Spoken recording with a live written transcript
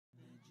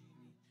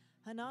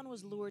Hanan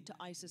was lured to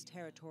ISIS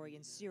territory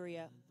in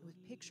Syria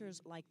with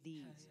pictures like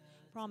these,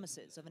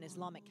 promises of an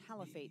Islamic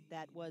caliphate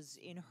that was,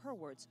 in her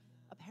words,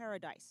 a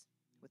paradise,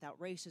 without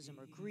racism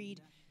or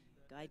greed,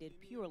 guided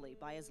purely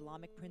by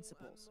Islamic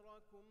principles.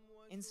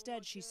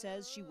 Instead, she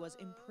says she was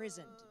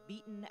imprisoned,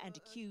 beaten, and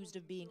accused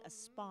of being a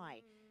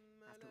spy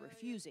after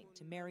refusing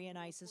to marry an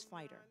ISIS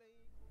fighter.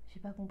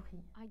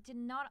 I did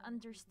not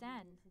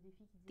understand.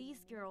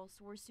 These girls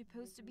were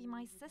supposed to be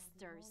my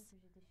sisters.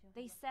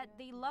 They said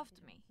they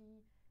loved me.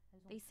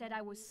 They said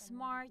I was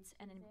smart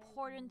and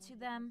important to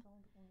them.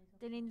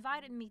 They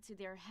invited me to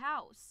their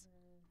house.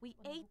 We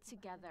ate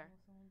together.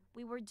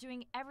 We were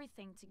doing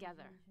everything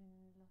together.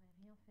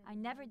 I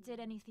never did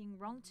anything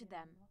wrong to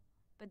them,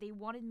 but they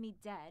wanted me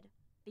dead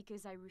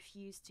because I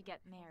refused to get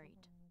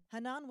married.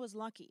 Hanan was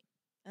lucky.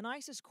 An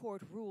ISIS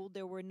court ruled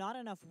there were not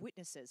enough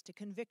witnesses to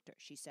convict her,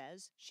 she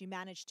says. She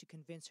managed to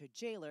convince her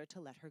jailer to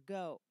let her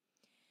go.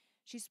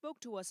 She spoke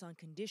to us on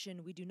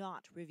condition we do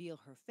not reveal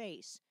her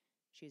face.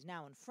 She is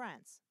now in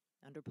France,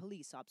 under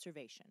police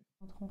observation.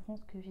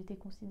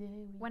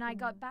 When I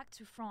got back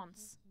to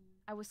France,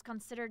 I was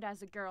considered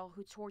as a girl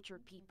who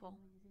tortured people,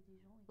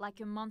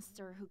 like a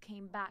monster who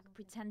came back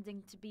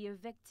pretending to be a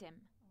victim.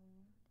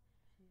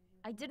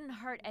 I didn't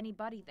hurt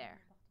anybody there.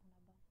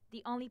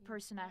 The only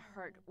person I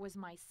hurt was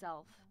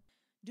myself.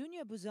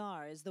 Dunya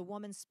Bouzar is the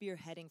woman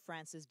spearheading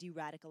France's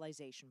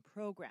de-radicalization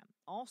program,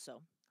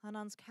 also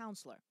Hanan's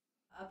counselor.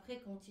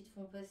 Après, quand ils te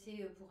font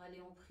passer pour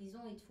aller en prison,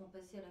 ils te font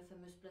passer à la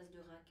fameuse place de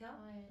Raqqa.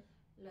 Ouais.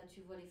 Là,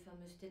 tu vois les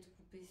fameuses têtes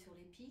coupées sur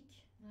les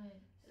pics.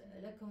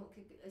 Ouais, là,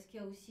 est-ce qu'il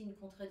y a aussi une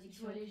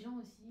contradiction? Je vois les gens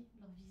aussi,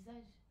 leurs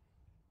visages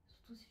sont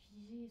tous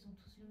figés, ils ont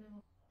tous le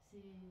même.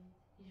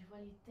 Et je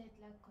vois les têtes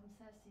là comme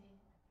ça, c'est.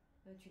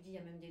 Tu dis il y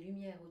a même des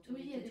lumières autour.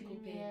 Oui, il y a des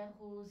lumières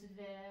roses,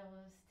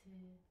 verts,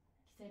 qui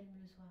s'allument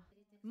le soir.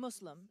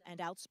 Muslim and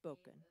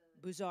outspoken,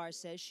 Bouzar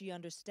says she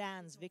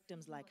understands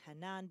victims like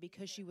Hanan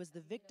because she was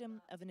the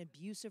victim of an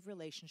abusive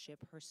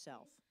relationship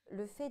herself.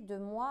 The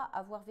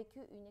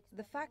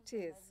fact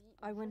is,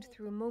 I went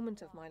through a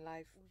moment of my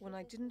life when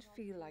I didn't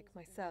feel like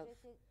myself,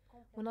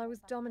 when I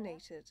was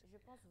dominated,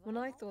 when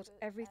I thought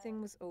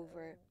everything was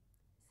over.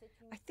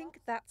 I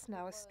think that's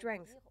now a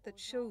strength that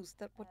shows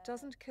that what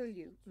doesn't kill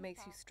you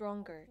makes you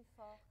stronger.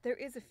 There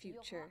is a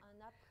future.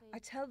 I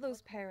tell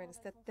those parents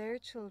that their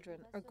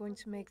children are going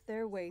to make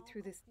their way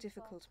through this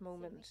difficult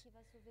moment.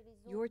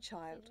 Your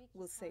child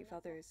will save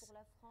others.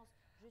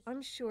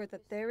 I'm sure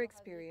that their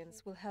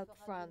experience will help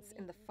France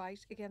in the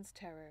fight against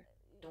terror.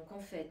 Donc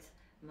en fait,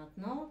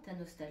 maintenant, ta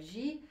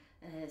nostalgie,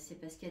 c'est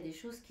parce qu'il y a des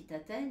choses qui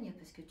t'atteignent,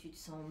 parce que tu te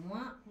sens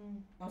moins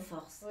en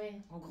force,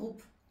 en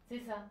groupe.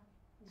 C'est ça.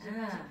 J'ai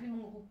plus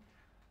mon groupe.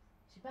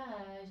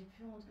 J'ai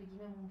plus entre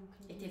guillemets mon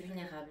bouclier. Et t'es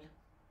vulnérable.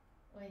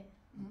 Ouais.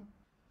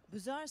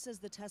 Bouzar says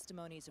the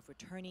testimonies of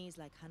returnees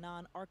like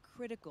Hanan are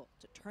critical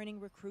to turning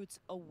recruits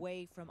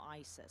away from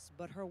ISIS,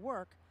 but her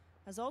work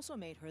has also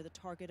made her the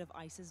target of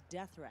ISIS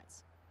death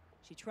threats.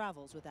 She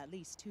travels with at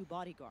least 2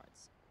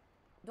 bodyguards.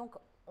 Donc,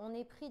 on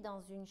est pris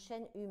dans une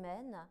chaîne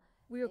humaine.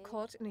 We are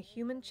caught in a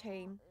human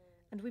chain,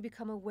 and we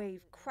become a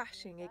wave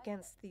crashing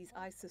against these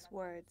ISIS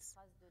words.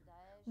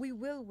 We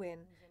will win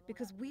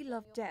because we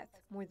love death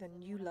more than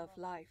you love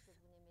life.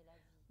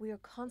 We are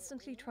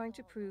constantly trying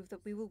to prove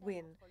that we will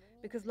win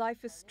because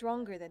life is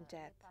stronger than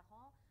death.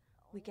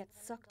 We get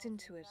sucked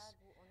into it.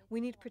 We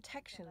need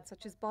protection,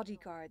 such as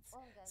bodyguards,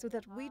 so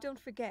that we don't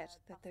forget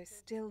that there's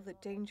still the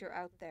danger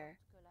out there.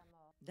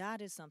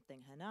 That is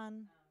something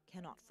Hanan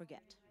cannot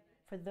forget.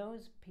 For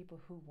those people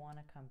who want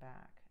to come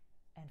back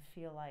and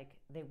feel like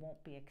they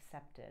won't be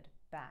accepted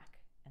back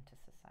into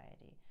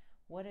society,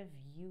 what have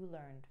you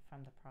learned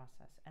from the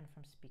process and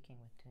from speaking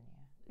with Dunya?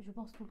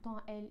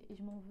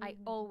 I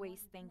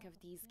always think of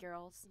these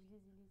girls.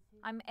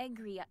 I'm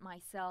angry at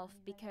myself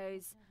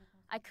because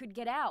I could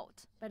get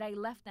out, but I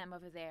left them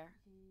over there.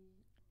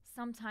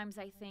 Sometimes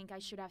I think I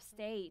should have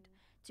stayed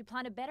to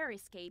plan a better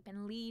escape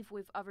and leave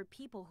with other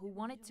people who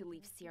wanted to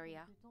leave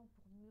Syria.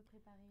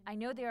 I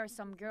know there are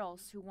some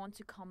girls who want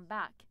to come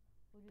back,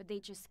 but they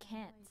just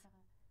can't.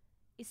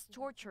 It's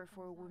torture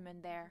for a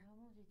woman there,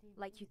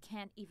 like you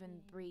can't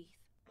even breathe.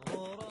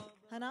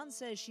 Hanan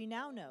says she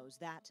now knows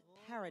that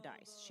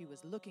paradise she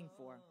was looking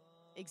for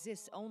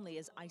exists only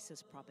as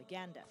ISIS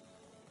propaganda.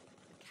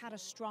 A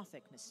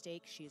catastrophic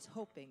mistake she is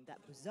hoping that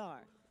Bouzar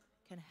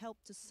can help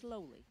to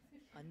slowly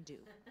undo.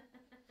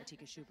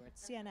 Atika Shubert,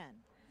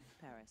 CNN,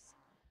 Paris.